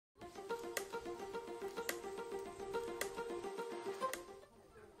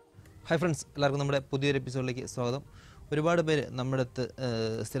Hi friends, എല്ലാവർക്കും നമ്മുടെ പുതിയൊരു എപ്പിസോഡിലേക്ക് സ്വാഗതം. ഒരുപാട് പേര് നമ്മുടെ അടുത്ത്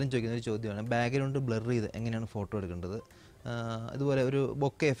സ്ഥിരം ചോദിക്കുന്ന ഒരു ചോദ്യമാണ് ബാക്ക്ഗ്രൗണ്ട് ബ്ലർ ചെയ്ത് എങ്ങനെയാണ് ഫോട്ടോ എടുക്കേണ്ടത്. അതുപോലെ ഒരു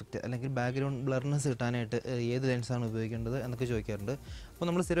ബൊക്കെ എഫക്റ്റ് അല്ലെങ്കിൽ ബാക്ക്ഗ്രൗണ്ട് ബ്ലർനെസ് കിട്ടാനായിട്ട് ഏത് ലെൻസാണ് ഉപയോഗിക്കേണ്ടത് എന്നൊക്കെ ചോദിക്കാറുണ്ട്. അപ്പോൾ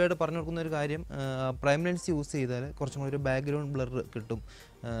നമ്മൾ സ്ഥിരമായിട്ട് പറഞ്ഞു കൊടുക്കുന്ന ഒരു കാര്യം പ്രൈം ലെൻസ് യൂസ് ചെയ്താൽ കുറച്ചും കൂടി ഒരു ബാക്ക്ഗ്രൗണ്ട് ബ്ലർ കിട്ടും.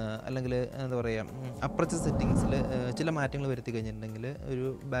 അല്ലെങ്കിൽ എന്താ പറയുക അപ്പർച്ചർ സെറ്റിങ്സിൽ ചില മാറ്റങ്ങൾ വരുത്തി കഴിഞ്ഞിട്ടുണ്ടെങ്കിൽ ഒരു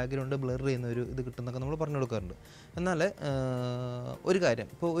ബാക്ക്ഗ്രൗണ്ട് ബ്ലർ ചെയ്യുന്ന ഒരു ഇത് കിട്ടുന്നൊക്കെ നമ്മൾ പറഞ്ഞു കൊടുക്കാറുണ്ട്. എന്നാൽ ഒരു കാര്യം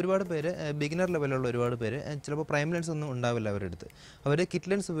ഇപ്പോൾ ഒരുപാട് പേര് ബിഗിനർ ലെവലുള്ള ഒരുപാട് പേര് ചിലപ്പോൾ പ്രൈം ലെൻസ് ഒന്നും ഉണ്ടാവില്ല അവരുടെ അടുത്ത്. അവർ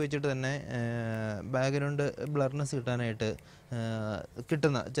കിറ്റ് ലെൻസ് ഉപയോഗിച്ചിട്ട് തന്നെ ബാക്ക്ഗ്രൗണ്ട് ബ്ലർനെസ് കിട്ടാനായിട്ട്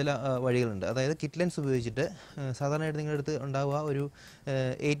കിട്ടുന്ന ചില വഴികളുണ്ട്. അതായത് കിറ്റ് ലെൻസ് ഉപയോഗിച്ചിട്ട് സാധാരണയായിട്ട് നിങ്ങളുടെ അടുത്ത് ഉണ്ടാവുക ഒരു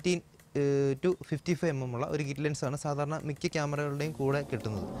 18 to 55 mm ഉള്ള ഒരു കിറ്റ് ലെൻസാണ് സാധാരണ മിക്ക ക്യാമറകളുടെയും കൂടെ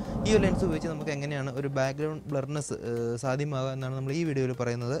കിട്ടുന്നത്. ഈ ഒരു ലെൻസ് ഉപയോഗിച്ച് നമുക്ക് എങ്ങനെയാണ് ഒരു ബാക്ക്ഗ്രൗണ്ട് ബ്ലർനെസ് സാധ്യമാകുക എന്നാണ് നമ്മൾ ഈ വീഡിയോയിൽ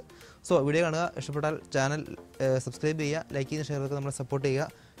പറയുന്നത്. സോ വീഡിയോ കാണുക, ഇഷ്ടപ്പെട്ടാൽ ചാനൽ സബ്സ്ക്രൈബ് ചെയ്യുക, ലൈക്ക് ചെയ്യുന്ന ഷെയർ ചെയ്തൊക്കെ നമ്മളെ സപ്പോർട്ട് ചെയ്യുക.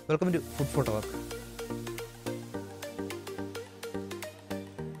 Welcome to food photo work.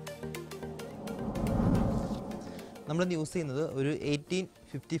 നമ്മളിന്ന് യൂസ് ചെയ്യുന്നത് ഒരു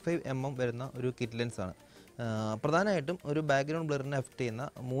 1855 mm വരുന്ന ഒരു കിറ്റ് ലെൻസാണ്. പ്രധാനമായിട്ടും ഒരു ബാക്ക്ഗ്രൗണ്ട് ബ്ലറിനെ എഫക്റ്റ് ചെയ്യുന്ന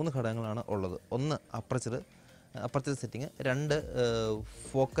 3 ഘടകങ്ങളാണ് ഉള്ളത്. ഒന്ന് അപ്പർച്ചർ സെറ്റിങ്, 2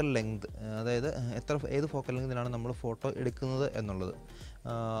 ഫോക്കൽ ലെങ്ത്, അതായത് ഏത് ഫോക്കൽ ലെങ്തിലാണ് നമ്മൾ ഫോട്ടോ എടുക്കുന്നത് എന്നുള്ളത്.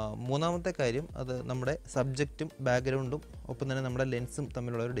 മൂന്നാമത്തെ കാര്യം അത് നമ്മുടെ സബ്ജക്റ്റും ബാക്ക്ഗ്രൗണ്ടും ഒപ്പം തന്നെ നമ്മുടെ ലെൻസും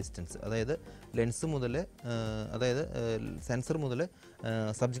തമ്മിലുള്ള ഒരു ഡിസ്റ്റൻസ്, അതായത് ലെൻസ് മുതൽ അതായത് സെൻസർ മുതൽ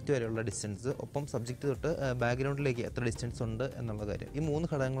സബ്ജക്റ്റ് വരെയുള്ള ഡിസ്റ്റൻസ്, ഒപ്പം സബ്ജക്റ്റ് തൊട്ട് ബാക്ക്ഗ്രൗണ്ടിലേക്ക് എത്ര ഡിസ്റ്റൻസ് ഉണ്ട് എന്നുള്ള കാര്യം. ഈ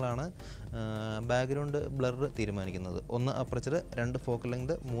 3 ഘടകങ്ങളാണ് ബാക്ക്ഗ്രൗണ്ട് ബ്ലർ തീരുമാനിക്കുന്നത്. ഒന്ന് അപ്പർച്ചർ, 2 ഫോക്കൽ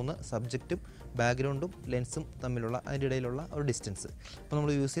ലെങ്ത്, 3 സബ്ജക്റ്റും ബാക്ക്ഗ്രൗണ്ടും ലെൻസും തമ്മിലുള്ള അതിൻ്റെ ഇടയിലുള്ള ഒരു ഡിസ്റ്റൻസ്. അപ്പോൾ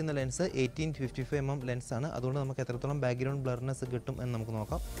നമ്മൾ യൂസ് ചെയ്യുന്ന ലെൻസ് 1855 mm ലെൻസാണ്. അതുകൊണ്ട് നമുക്ക് എത്രത്തോളം ബാക്ക്ഗ്രൗണ്ട് ബ്ലർനെസ് കിട്ടും എന്ന് നമുക്ക്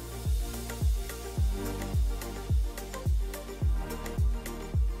നോക്കാം.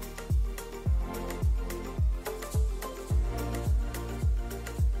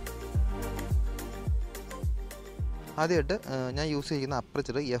 ആദ്യമായിട്ട് ഞാൻ യൂസ് ചെയ്യുന്ന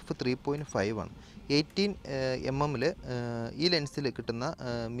അപ്പർച്ചർ f3.5 ആണ്. 18 mm ഈ ലെൻസിൽ കിട്ടുന്ന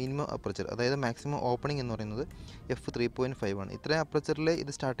മിനിമം അപ്പർച്ചർ, അതായത് മാക്സിമം ഓപ്പണിംഗ് എന്ന് പറയുന്നത് f3.5 ആണ്. ഇത്രയും അപ്പർച്ചറിൽ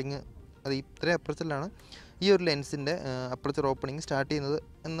ഇത് സ്റ്റാർട്ടിങ്, അത് ഇത്രയും അപ്പർച്ചറിലാണ് ഈ ഒരു ലെൻസിൻ്റെ അപ്പർച്ചർ ഓപ്പണിംഗ് സ്റ്റാർട്ട് ചെയ്യുന്നത്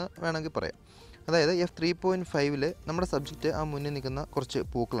എന്ന് വേണമെങ്കിൽ പറയാം. അതായത് f3.5 നമ്മുടെ സബ്ജക്റ്റ് ആ മുന്നിൽ നിൽക്കുന്ന കുറച്ച്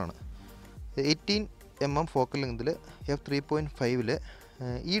പൂക്കളാണ്. 18 mm ഫോക്കൽ ലെങ്തിൽ f3.5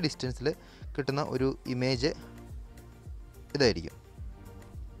 ഈ ഡിസ്റ്റൻസിൽ കിട്ടുന്ന ഒരു ഇമേജ് ഇതായിരിക്കും.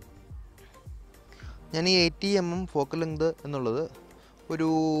 ഞാൻ ഈ 80 mm ഫോക്കൽ ലെങ്ത് എന്നുള്ളത് ഒരു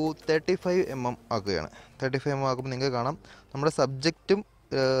 35 mm ആക്കുകയാണ്. 35 mm ആക്കുമ്പോൾ നിങ്ങൾക്ക് കാണാം നമ്മുടെ സബ്ജക്റ്റും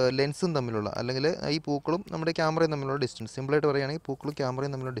ലെൻസും തമ്മിലുള്ള, അല്ലെങ്കിൽ ഈ പൂക്കളും നമ്മുടെ ക്യാമറയും തമ്മിലുള്ള ഡിസ്റ്റൻസ്, സിമ്പിളായിട്ട് പറയുകയാണെങ്കിൽ പൂക്കളും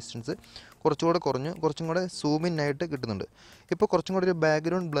ക്യാമറയും തമ്മിലുള്ള ഡിസ്റ്റൻസ് കുറച്ചുകൂടെ കുറഞ്ഞ് കുറച്ചും കൂടെ സൂമിനായിട്ട് കിട്ടുന്നുണ്ട്. ഇപ്പോൾ കുറച്ചും കൂടെ ഒരു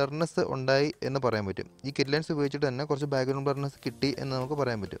ബാക്ക്ഗ്രൗണ്ട് ബ്ലർനെസ് ഉണ്ടായി എന്ന് പറയാൻ പറ്റും. ഈ കിറ്റ് ലെൻസ് ഉപയോഗിച്ചിട്ട് തന്നെ കുറച്ച് ബാക്ക്ഗ്രൗണ്ട് ബ്ലർനെസ് കിട്ടി എന്ന് നമുക്ക്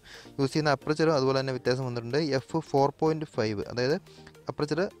പറയാൻ പറ്റും. യൂസ് ചെയ്യുന്ന അപ്പർച്ചറും അതുപോലെ തന്നെ വ്യത്യാസം വന്നിട്ടുണ്ട്. f4.5, അതായത്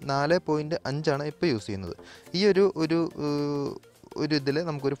അപ്പർച്ചർ 4.5 ഇപ്പോൾ യൂസ് ചെയ്യുന്നത്. ഈ ഒരു ഇതിൽ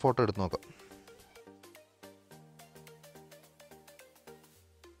നമുക്കൊരു ഫോട്ടോ എടുത്ത് നോക്കാം.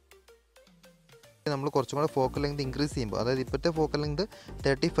 നമ്മൾ കുറച്ചും കൂടെ ഫോക്കൽ ലെങ്ത് ഇൻക്രീസ് ചെയ്യുമ്പോൾ, അതായത് ഇപ്പോഴത്തെ ഫോക്കൽ ലെങ്ത്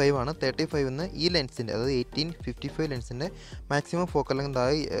 35 ആണ്. 35 ഈ ലെൻസിൻ്റെ, അതായത് 1855 ലെൻസിൻ്റെ മാക്സിമം ഫോക്കൽ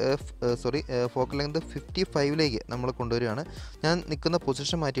ലെങ്തായി ഫോക്കൽ ലെങ്ത് 55ലേക്ക് നമ്മൾ കൊണ്ടുവരികയാണ്. ഞാൻ നിൽക്കുന്ന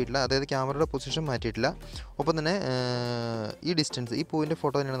പൊസിഷൻ മാറ്റിയിട്ടില്ല, അതായത് ക്യാമറയുടെ പൊസിഷൻ മാറ്റിയിട്ടില്ല. ഒപ്പം തന്നെ ഈ ഡിസ്റ്റൻസ്, ഈ പൂവിൻ്റെ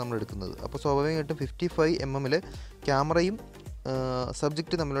ഫോട്ടോ തന്നെയാണ് നമ്മൾ എടുക്കുന്നത്. അപ്പോൾ സ്വാഭാവികമായിട്ടും 55 mm ക്യാമറയും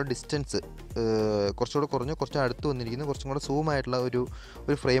സബ്ജക്റ്റ് തമ്മിലുള്ള ഡിസ്റ്റൻസ് കുറച്ചുകൂടെ കുറഞ്ഞ് കുറച്ച് അടുത്ത് വന്നിരിക്കുന്നു. കുറച്ചും കൂടെ സൂമായിട്ടുള്ള ഒരു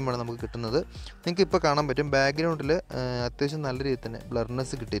ഫ്രെയിമാണ് നമുക്ക് കിട്ടുന്നത്. നിങ്ങൾക്ക് ഇപ്പോൾ കാണാൻ പറ്റും ബാക്ക്ഗ്രൗണ്ടിൽ അത്യാവശ്യം നല്ല രീതിയിൽ തന്നെ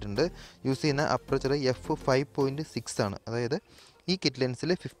ബ്ലർനെസ് കിട്ടിയിട്ടുണ്ട്. യൂസ് ചെയ്യുന്ന അപ്പർച്ചർ f5.6 ആണ്. അതായത് ഈ കിറ്റ്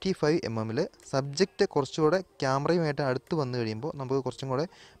ലെൻസിൽ 55 mm സബ്ജക്റ്റ് കുറച്ചുകൂടെ ക്യാമറയുമായിട്ട് അടുത്ത് വന്നു കഴിയുമ്പോൾ നമുക്ക് കുറച്ചും കൂടെ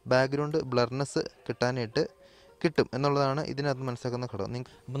ബാക്ക്ഗ്രൗണ്ട് ബ്ലർനെസ് കിട്ടും എന്നുള്ളതാണ് ഇതിനകത്ത് മനസ്സിലാക്കുന്ന ഘടകം.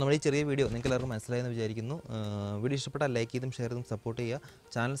 അപ്പോൾ നമ്മുടെ ഈ ചെറിയ വീഡിയോ നിങ്ങൾക്ക് എല്ലാവർക്കും മനസ്സിലായെന്ന് വിചാരിക്കുന്നു. വീഡിയോ ഇഷ്ടപ്പെട്ടാൽ ലൈക്ക് ചെയ്തും ഷെയർ ചെയ്തും സപ്പോർട്ട് ചെയ്യുക.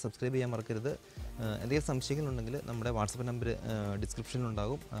 ചാനൽ സബ്സ്ക്രൈബ് ചെയ്യാൻ മറക്കരുത്. എന്തെങ്കിലും സംശയങ്ങളുണ്ടെങ്കിൽ നമ്മുടെ വാട്സപ്പ് നമ്പർ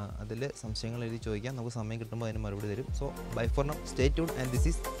ഡിസ്ക്രിപ്ഷനിലുണ്ടാകും. അതിൽ സംശയങ്ങൾ എഴുതി ചോദിക്കാം. നമുക്ക് സമയം കിട്ടുമ്പോൾ അതിന് മറുപടി തരും. So by for now, stay tuned and this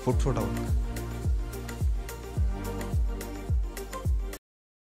is food photo work.